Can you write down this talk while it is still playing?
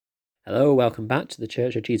Hello, welcome back to the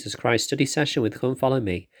Church of Jesus Christ study session with Come Follow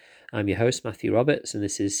Me. I'm your host, Matthew Roberts, and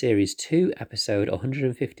this is Series 2, Episode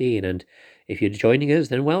 115, and if you're joining us,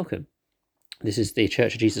 then welcome. This is the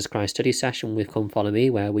Church of Jesus Christ study session with Come Follow Me,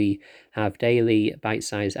 where we have daily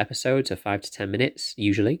bite-sized episodes of 5 to 10 minutes,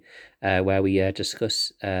 usually, where we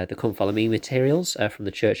discuss the Come Follow Me materials from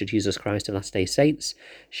the Church of Jesus Christ of Latter-day Saints,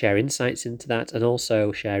 share insights into that, and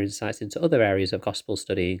also share insights into other areas of gospel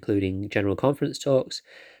study, including general conference talks,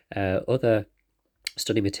 other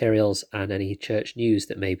study materials, and any church news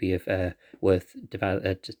that may be worth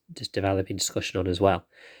developing discussion on as well.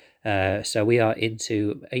 So we are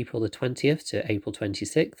into April the 20th to April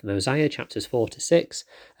 26th, Mosiah chapters 4 to 6,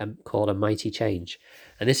 called A Mighty Change.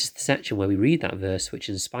 And this is the section where we read that verse which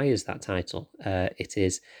inspires that title. It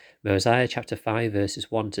is Mosiah chapter 5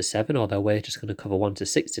 verses 1 to 7, although we're just going to cover 1 to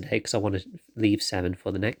 6 today because I want to leave 7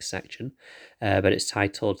 for the next section. But it's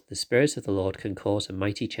titled, The Spirit of the Lord Can Cause a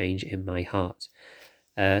Mighty Change in My Heart.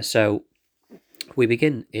 So we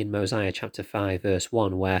begin in Mosiah chapter 5 verse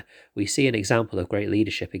 1, where we see an example of great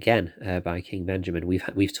leadership again by King Benjamin.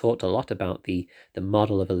 We've talked a lot about the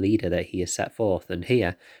model of a leader that he has set forth, and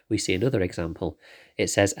here we see another example. It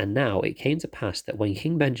says, "And now it came to pass that when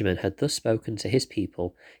King Benjamin had thus spoken to his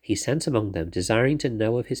people, he sent among them, desiring to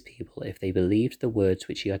know of his people if they believed the words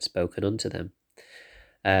which he had spoken unto them."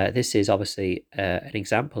 This is obviously an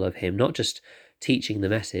example of him not just teaching the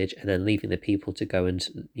message and then leaving the people to go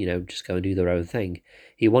and, just go and do their own thing.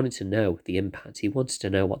 He wanted to know the impact. He wanted to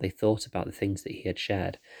know what they thought about the things that he had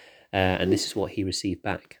shared. And this is what he received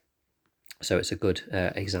back. So it's a good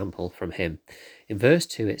example from him. In verse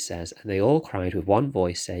 2 it says, "And they all cried with one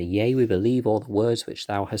voice, saying, Yea, we believe all the words which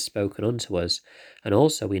thou hast spoken unto us, and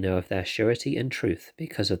also we know of their surety and truth,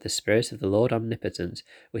 because of the Spirit of the Lord omnipotent,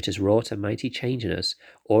 which has wrought a mighty change in us,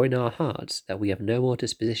 or in our hearts, that we have no more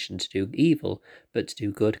disposition to do evil, but to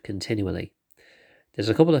do good continually." There's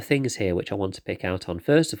a couple of things here which I want to pick out on.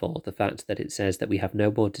 First of all, the fact that it says that we have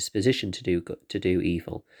no more disposition to do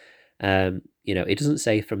evil. It doesn't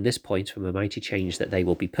say from this point, from a mighty change, that they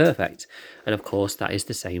will be perfect. And of course, that is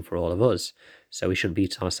the same for all of us. So we shouldn't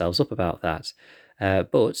beat ourselves up about that.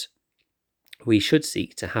 But we should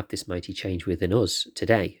seek to have this mighty change within us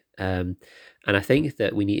today. And I think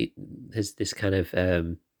that there's this kind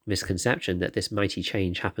of misconception that this mighty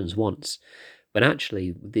change happens once. But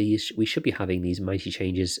actually, we should be having these mighty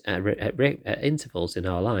changes at intervals in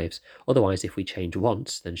our lives. Otherwise, if we change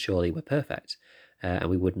once, then surely we're perfect.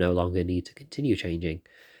 And we would no longer need to continue changing.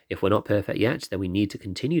 If we're not perfect yet, then we need to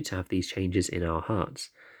continue to have these changes in our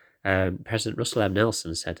hearts. President Russell M.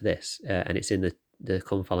 Nelson said this, and it's in the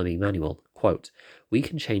Come Follow Me manual, quote, "We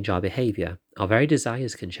can change our behaviour. Our very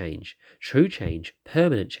desires can change. True change,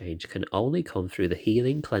 permanent change, can only come through the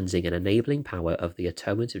healing, cleansing, and enabling power of the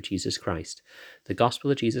atonement of Jesus Christ. The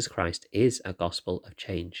gospel of Jesus Christ is a gospel of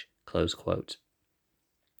change," close quote.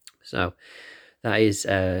 So that is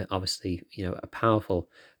obviously, a powerful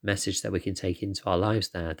message that we can take into our lives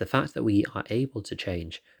there. The fact that we are able to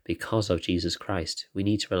change because of Jesus Christ. We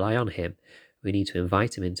need to rely on him. We need to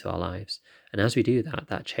invite him into our lives. And as we do that,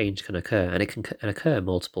 that change can occur, and it can occur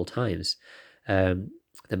multiple times. The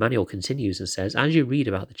manual continues and says, "As you read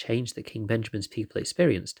about the change that King Benjamin's people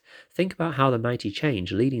experienced, think about how the mighty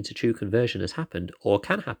change leading to true conversion has happened or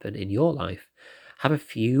can happen in your life. Have a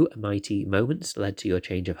few mighty moments led to your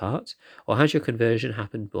change of heart, or has your conversion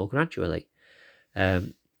happened more gradually?"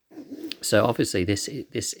 So obviously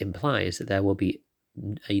this implies that there will be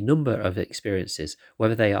a number of experiences,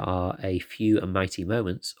 whether they are a few and mighty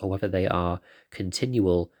moments or whether they are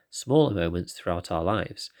continual smaller moments throughout our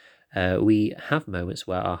lives. We have moments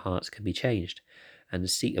where our hearts can be changed, and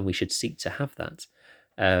we should seek to have that.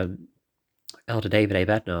 Elder David A.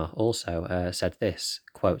 Bednar also said this,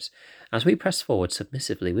 quote, "As we press forward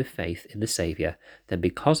submissively with faith in the Saviour, then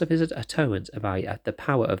because of his atonement by the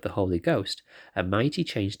power of the Holy Ghost, a mighty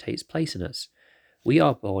change takes place in us. We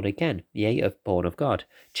are born again, yea, born of God,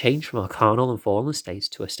 changed from our carnal and fallen states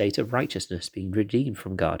to a state of righteousness, being redeemed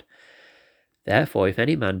from God. Therefore, if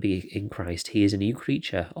any man be in Christ, he is a new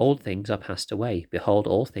creature. Old things are passed away. Behold,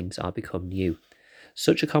 all things are become new."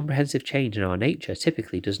 Such a comprehensive change in our nature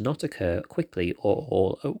typically does not occur quickly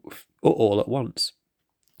or all at once.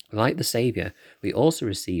 Like the Saviour, we also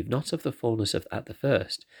receive not of the fullness at the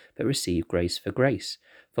first, but receive grace for grace.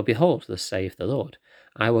 For behold, thus saith the Lord,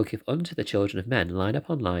 I will give unto the children of men line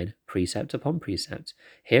upon line, precept upon precept,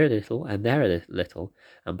 here a little and there a little,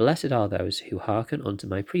 and blessed are those who hearken unto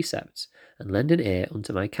my precepts, and lend an ear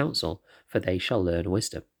unto my counsel, for they shall learn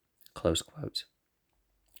wisdom. Close quote.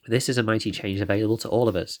 This is a mighty change available to all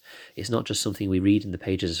of us. It's not just something we read in the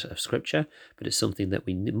pages of Scripture, but it's something that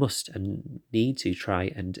we must and need to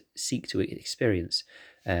try and seek to experience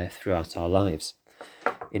throughout our lives.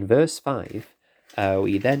 In verse 5,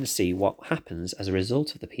 we then see what happens as a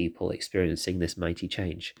result of the people experiencing this mighty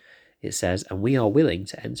change. It says, "And we are willing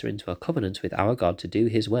to enter into a covenant with our God to do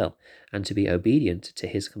his will, and to be obedient to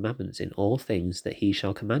his commandments in all things that he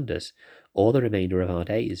shall command us, all the remainder of our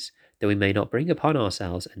days, that we may not bring upon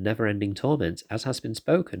ourselves a never-ending torment, as has been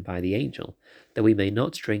spoken by the angel, that we may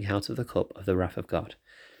not drink out of the cup of the wrath of God."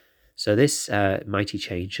 So this mighty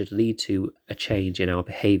change should lead to a change in our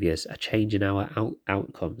behaviors, a change in our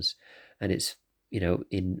outcomes. And it's,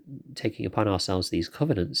 in taking upon ourselves these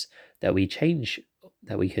covenants that we change,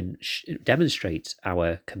 that we can demonstrate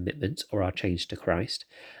our commitment or our change to Christ.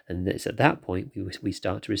 And it's at that point we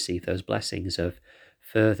start to receive those blessings of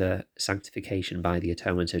further sanctification by the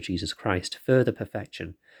atonement of Jesus Christ, further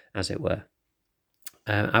perfection, as it were.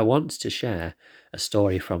 I want to share a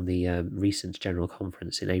story from the recent General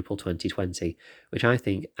Conference in April 2020, which I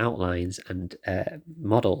think outlines and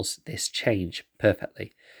models this change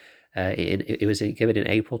perfectly. It was given in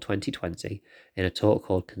April 2020 in a talk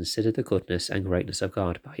called "Consider the Goodness and Greatness of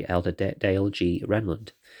God" by Elder Dale G.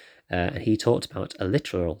 Renlund. And he talked about a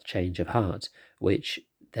literal change of heart, which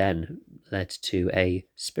then led to a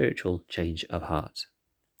spiritual change of heart.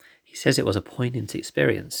 He says it was a poignant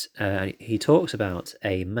experience. He talks about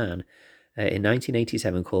a man in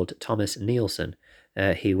 1987 called Thomas Nielsen.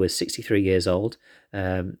 He was 63 years old.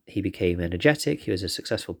 He became energetic. He was a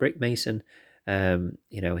successful brick mason. And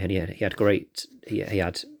he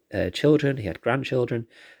had children. He had grandchildren,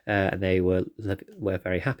 and they were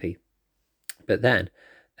very happy. But then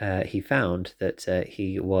he found that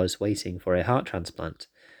he was waiting for a heart transplant.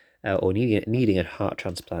 Or needing a heart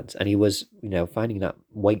transplant, and he was, finding that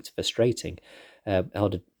wait frustrating.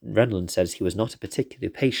 Elder Renlund says he was not a particularly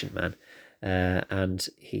patient man, and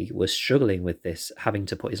he was struggling with this, having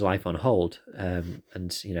to put his life on hold, and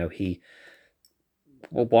he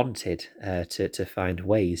wanted to find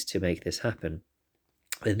ways to make this happen.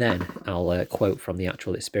 And then I'll quote from the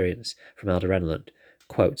actual experience from Elder Renlund.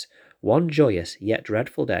 Quote, "One joyous yet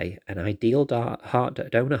dreadful day, an ideal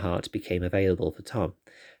donor heart became available for Tom.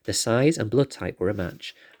 The size and blood type were a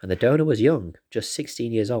match, and the donor was young, just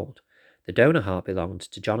 16 years old. The donor heart belonged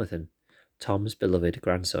to Jonathan, Tom's beloved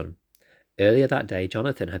grandson. Earlier that day,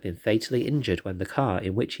 Jonathan had been fatally injured when the car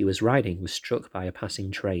in which he was riding was struck by a passing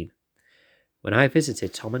train. When I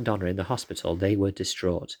visited Tom and Donna in the hospital, they were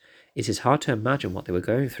distraught. It is hard to imagine what they were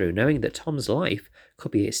going through, knowing that Tom's life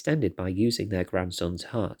could be extended by using their grandson's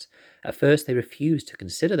heart. At first, they refused to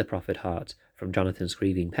consider the proffered heart from Jonathan's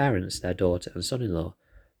grieving parents, their daughter and son-in-law.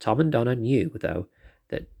 Tom and Donna knew, though,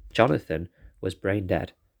 that Jonathan was brain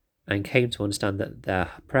dead, and came to understand that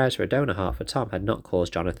their prayers for a donor heart for Tom had not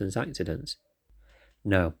caused Jonathan's accident.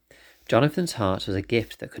 No, Jonathan's heart was a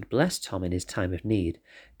gift that could bless Tom in his time of need.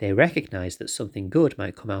 They recognized that something good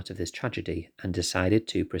might come out of this tragedy and decided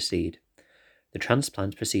to proceed. The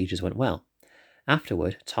transplant procedures went well.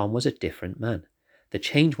 Afterward, Tom was a different man. The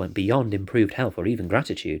change went beyond improved health or even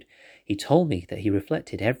gratitude. He told me that he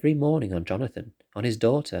reflected every morning on Jonathan, on his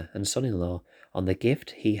daughter and son-in-law, on the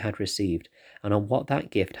gift he had received, and on what that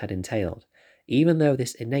gift had entailed. Even though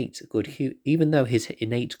his innate good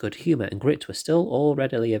humour and grit were still all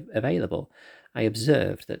readily available, I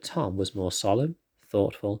observed that Tom was more solemn,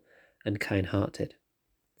 thoughtful, and kind-hearted.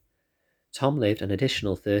 Tom lived an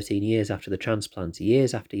additional 13 years after the transplant,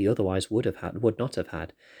 years after he otherwise would not have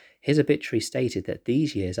had. His obituary stated that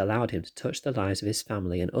these years allowed him to touch the lives of his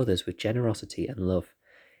family and others with generosity and love.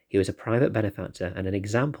 He was a private benefactor and an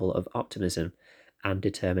example of optimism and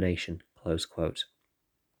determination." Close quote.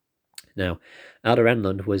 Now, Elder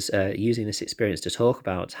Renlund was using this experience to talk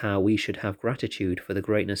about how we should have gratitude for the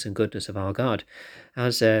greatness and goodness of our God.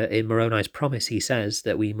 As in Moroni's promise, he says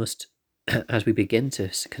that we must, as we begin to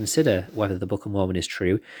consider whether the Book of Mormon is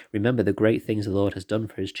true, remember the great things the Lord has done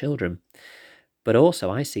for his children. But also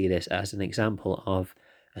I see this as an example of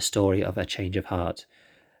a story of a change of heart,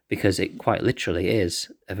 because it quite literally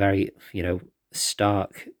is a very,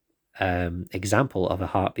 stark example of a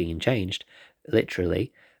heart being changed,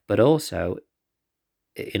 literally, but also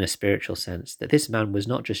in a spiritual sense, that this man was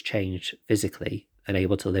not just changed physically and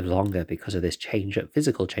able to live longer because of this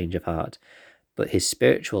physical change of heart, but his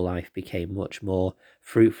spiritual life became much more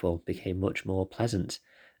fruitful, became much more pleasant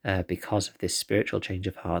because of this spiritual change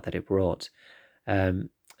of heart that it brought. And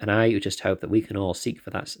I just hope that we can all seek for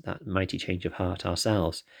that mighty change of heart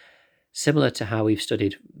ourselves. Similar to how we've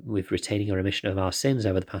studied with retaining a remission of our sins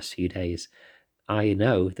over the past few days, I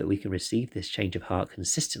know that we can receive this change of heart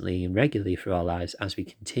consistently and regularly through our lives as we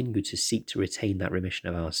continue to seek to retain that remission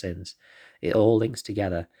of our sins. It all links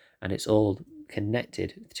together, and it's all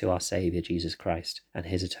connected to our Saviour, Jesus Christ, and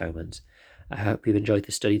his atonement. I hope you've enjoyed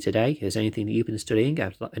the study today. If there's anything that you've been studying,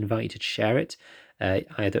 I'd invite you to share it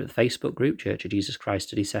either at the Facebook group, Church of Jesus Christ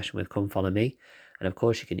Study Session with Come Follow Me. And of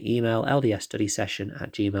course, you can email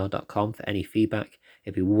ldsstudysession@gmail.com for any feedback.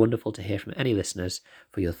 It'd be wonderful to hear from any listeners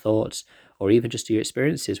for your thoughts or even just your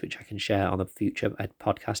experiences, which I can share on the future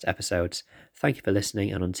podcast episodes. Thank you for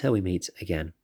listening, and until we meet again.